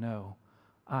want you to know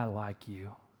I like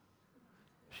you.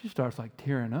 She starts like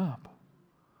tearing up.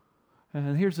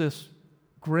 And here's this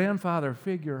grandfather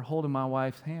figure holding my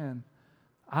wife's hand.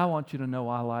 I want you to know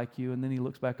I like you. And then he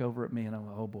looks back over at me, and I'm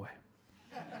like, oh boy.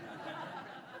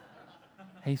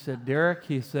 He said, Derek,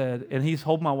 he said, and he's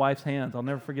holding my wife's hands. I'll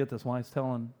never forget this while he's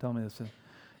telling me this.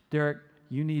 Derek,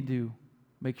 you need to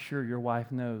make sure your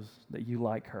wife knows that you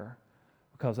like her,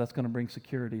 because that's going to bring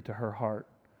security to her heart.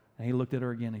 And he looked at her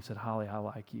again. He said, Holly, I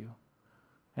like you.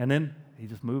 And then he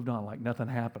just moved on like nothing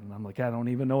happened. And I'm like, I don't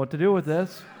even know what to do with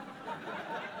this.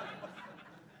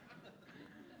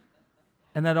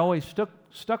 And that always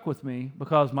stuck with me,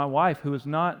 because my wife, who is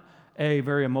not a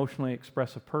very emotionally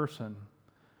expressive person,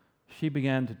 she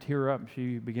began to tear up.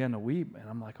 She began to weep. And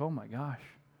I'm like, oh my gosh,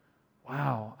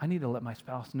 wow, I need to let my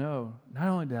spouse know not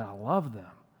only that I love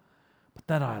them, but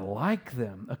that I like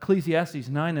them. Ecclesiastes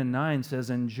 9:9 says,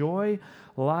 enjoy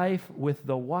life with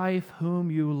the wife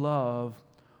whom you love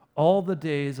all the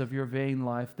days of your vain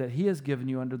life that he has given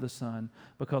you under the sun,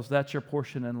 because that's your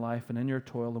portion in life and in your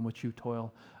toil in which you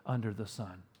toil under the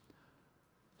sun.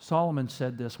 Solomon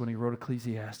said this when he wrote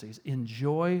Ecclesiastes,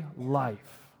 enjoy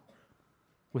life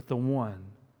with the one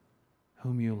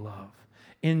whom you love.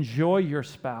 Enjoy your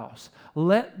spouse.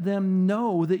 Let them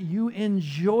know that you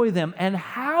enjoy them and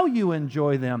how you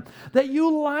enjoy them, that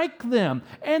you like them.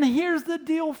 And here's the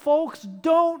deal, folks,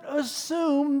 don't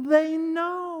assume they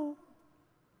know.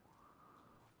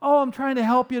 Oh, I'm trying to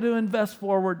help you to invest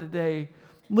forward today.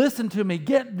 Listen to me,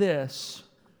 get this.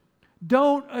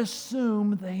 Don't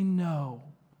assume they know.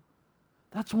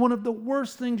 That's one of the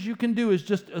worst things you can do, is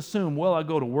just assume, well, I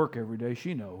go to work every day,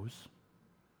 she knows.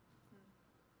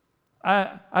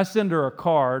 I send her a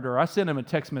card, or I sent him a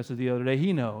text message the other day,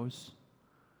 he knows.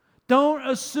 Don't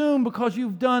assume because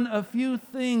you've done a few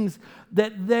things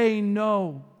that they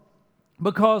know.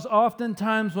 Because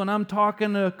oftentimes when I'm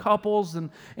talking to couples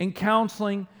and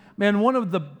counseling, man, one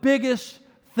of the biggest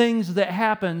things that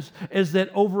happens is that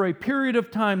over a period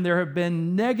of time there have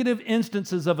been negative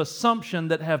instances of assumption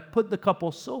that have put the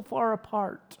couple so far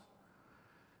apart.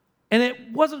 And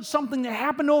it wasn't something that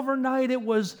happened overnight. It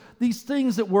was these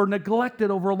things that were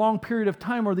neglected over a long period of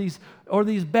time, or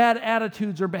these bad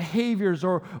attitudes or behaviors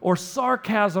or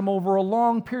sarcasm over a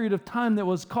long period of time that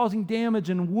was causing damage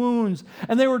and wounds.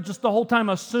 And they were just the whole time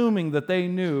assuming that they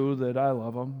knew that I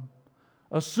love them.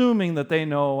 Assuming that they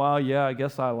know, well, yeah, I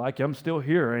guess I like you. I'm still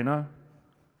here, ain't I?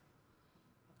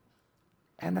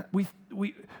 And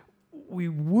we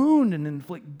wound and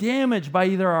inflict damage by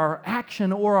either our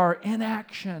action or our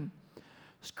inaction.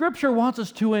 Scripture wants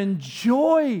us to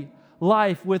enjoy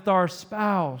life with our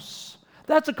spouse.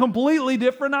 That's a completely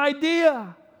different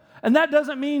idea. And that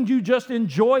doesn't mean you just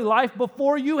enjoy life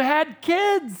before you had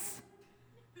kids.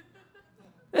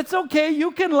 It's okay,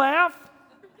 you can laugh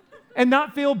and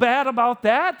not feel bad about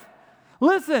that.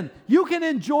 Listen, you can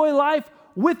enjoy life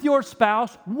with your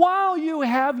spouse while you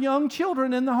have young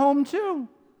children in the home too.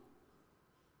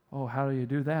 Oh, how do you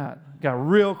do that? Got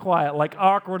real quiet, like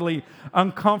awkwardly,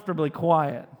 uncomfortably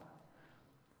quiet.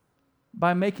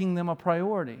 By making them a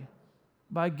priority,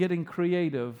 by getting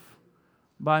creative,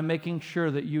 by making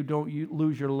sure that you don't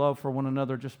lose your love for one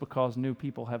another just because new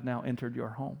people have now entered your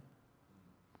home.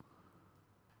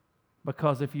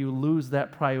 Because if you lose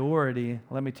that priority,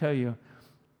 let me tell you,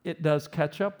 it does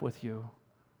catch up with you.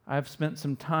 I've spent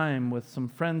some time with some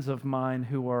friends of mine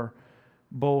who are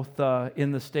both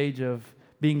in the stage of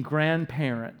being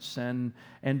grandparents and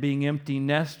being empty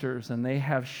nesters, and they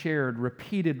have shared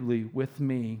repeatedly with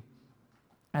me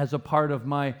as a part of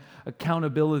my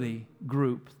accountability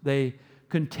group. They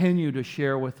continue to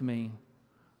share with me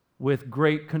with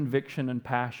great conviction and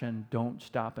passion, don't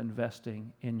stop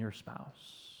investing in your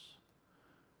spouse.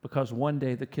 Because one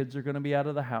day the kids are going to be out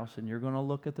of the house and you're going to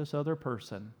look at this other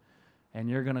person and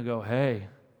you're going to go, hey,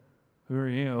 who are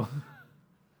you?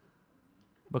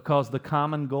 Because the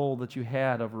common goal that you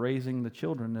had of raising the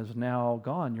children is now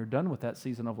gone. You're done with that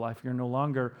season of life. You're no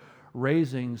longer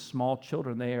raising small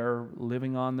children. They are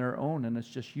living on their own, and it's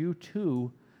just you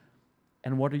two.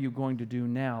 And what are you going to do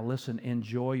now? Listen,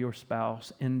 enjoy your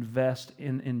spouse. Invest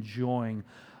in enjoying.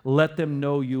 Let them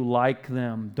know you like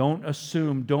them. Don't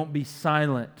assume. Don't be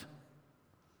silent.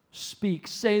 Speak.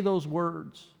 Say those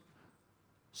words.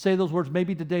 Say those words.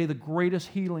 Maybe today the greatest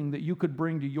healing that you could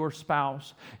bring to your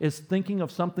spouse is thinking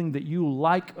of something that you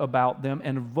like about them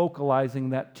and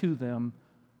vocalizing that to them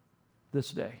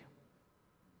this day.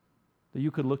 That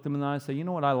you could look them in the eye and say, you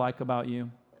know what I like about you?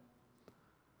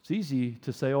 It's easy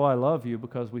to say, oh, I love you,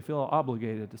 because we feel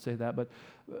obligated to say that, but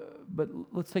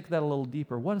let's take that a little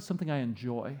deeper. What is something I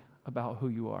enjoy about who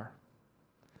you are?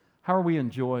 How are we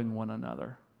enjoying one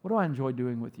another? What do I enjoy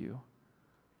doing with you?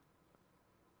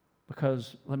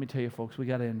 Because let me tell you, folks, we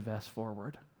got to invest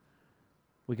forward.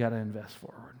 We got to invest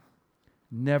forward.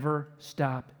 Never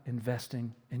stop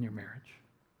investing in your marriage.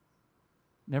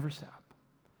 Never stop.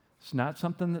 It's not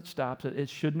something that stops. It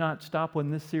should not stop when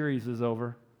this series is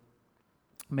over.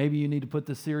 Maybe you need to put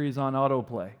the series on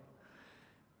autoplay.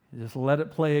 Just let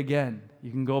it play again.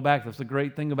 You can go back. That's the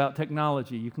great thing about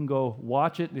technology. You can go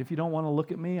watch it. If you don't want to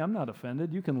look at me, I'm not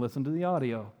offended. You can listen to the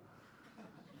audio.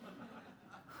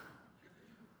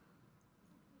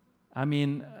 I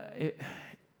mean,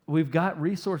 we've got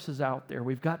resources out there.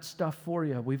 We've got stuff for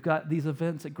you. We've got these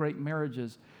events at Great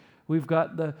Marriages. We've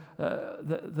got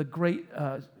the great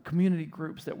community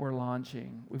groups that we're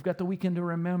launching. We've got the Weekend to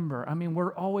Remember. I mean,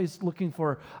 we're always looking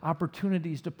for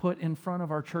opportunities to put in front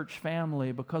of our church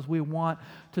family because we want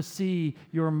to see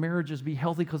your marriages be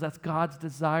healthy, because that's God's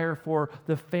desire for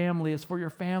the family. It's for your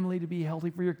family to be healthy,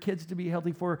 for your kids to be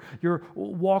healthy, for your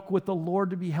walk with the Lord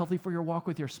to be healthy, for your walk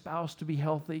with your spouse to be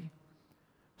healthy,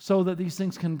 so that these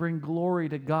things can bring glory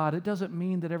to God. It doesn't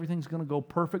mean that everything's going to go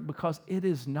perfect, because it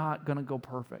is not going to go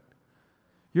perfect.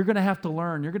 You're going to have to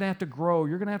learn. You're going to have to grow.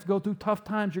 You're going to have to go through tough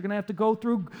times. You're going to have to go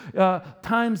through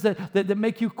times that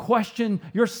make you question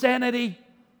your sanity.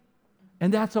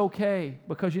 And that's okay,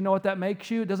 because you know what that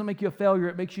makes you? It doesn't make you a failure.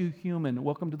 It makes you human.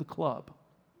 Welcome to the club.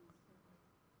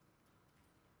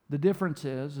 The difference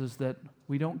is that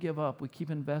we don't give up. We keep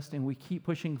investing. We keep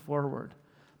pushing forward,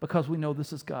 because we know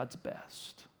this is God's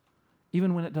best.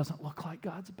 Even when it doesn't look like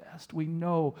God's best, we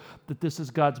know that this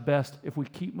is God's best if we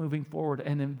keep moving forward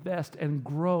and invest and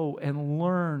grow and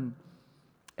learn.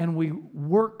 And we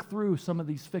work through some of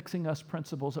these fixing us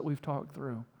principles that we've talked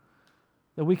through.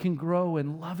 That we can grow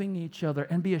in loving each other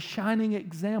and be a shining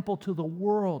example to the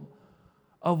world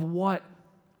of what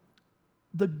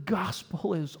the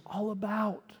gospel is all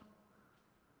about.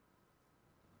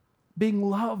 Being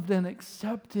loved and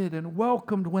accepted and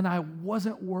welcomed when I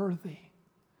wasn't worthy.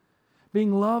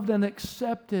 Being loved and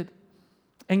accepted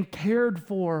and cared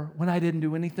for when I didn't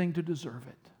do anything to deserve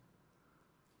it.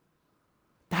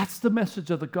 That's the message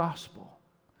of the gospel.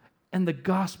 And the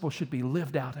gospel should be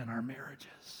lived out in our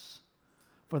marriages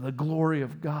for the glory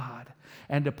of God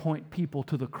and to point people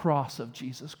to the cross of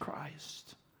Jesus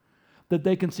Christ. That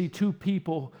they can see two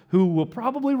people who will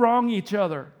probably wrong each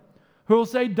other, who will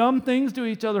say dumb things to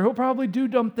each other, who will probably do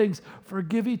dumb things,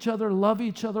 forgive each other, love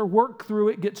each other, work through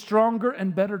it, get stronger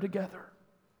and better together.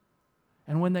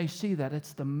 And when they see that,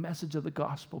 it's the message of the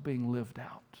gospel being lived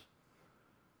out.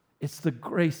 It's the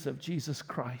grace of Jesus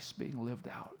Christ being lived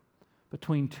out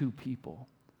between two people.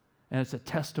 And it's a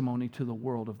testimony to the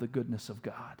world of the goodness of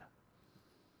God.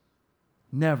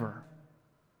 Never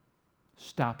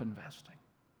stop investing.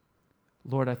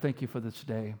 Lord, I thank you for this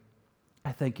day.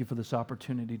 I thank you for this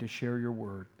opportunity to share your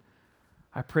word.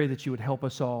 I pray that you would help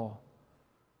us all,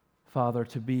 Father,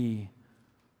 to be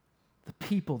the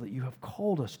people that you have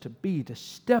called us to be, to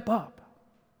step up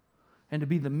and to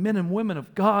be the men and women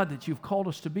of God that you've called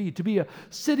us to be a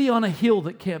city on a hill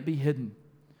that can't be hidden,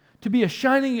 to be a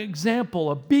shining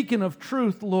example, a beacon of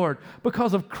truth, Lord,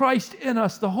 because of Christ in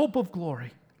us, the hope of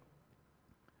glory.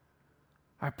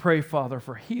 I pray, Father,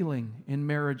 for healing in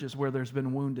marriages where there's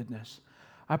been woundedness.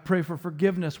 I pray for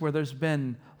forgiveness where there's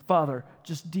been, Father,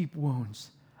 just deep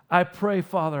wounds. I pray,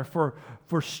 Father, for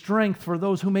strength for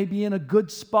those who may be in a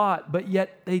good spot, but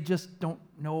yet they just don't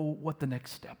know what the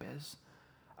next step is.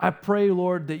 I pray,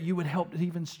 Lord, that you would help to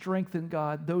even strengthen,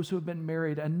 God, those who have been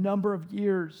married a number of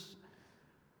years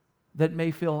that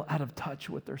may feel out of touch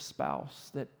with their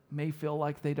spouse, that may feel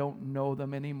like they don't know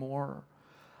them anymore.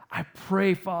 I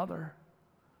pray, Father,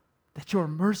 that your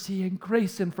mercy and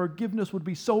grace and forgiveness would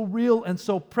be so real and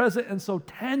so present and so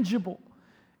tangible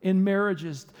in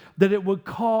marriages that it would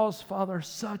cause, Father,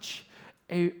 such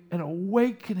an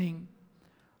awakening,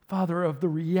 Father, of the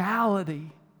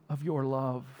reality of your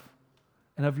love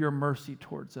and of your mercy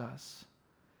towards us.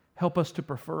 Help us to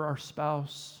prefer our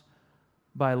spouse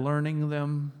by learning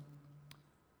them,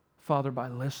 Father, by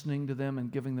listening to them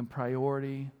and giving them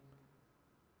priority,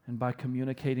 and by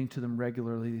communicating to them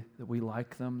regularly that we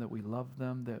like them, that we love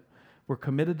them, that we're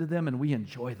committed to them and we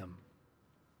enjoy them.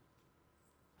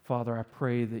 Father, I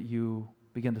pray that you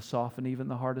begin to soften even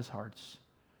the hardest hearts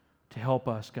to help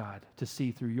us, God, to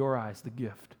see through your eyes the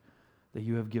gift that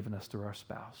you have given us through our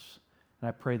spouse. And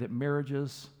I pray that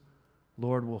marriages,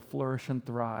 Lord, will flourish and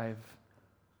thrive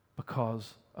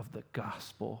because of the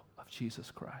gospel of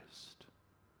Jesus Christ.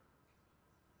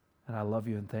 And I love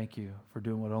you and thank you for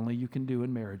doing what only you can do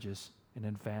in marriages and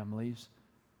in families.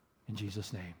 In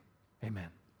Jesus' name, amen.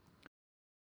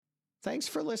 Thanks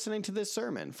for listening to this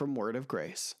sermon from Word of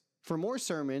Grace. For more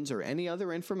sermons or any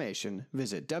other information,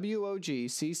 visit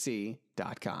WOGCC.com.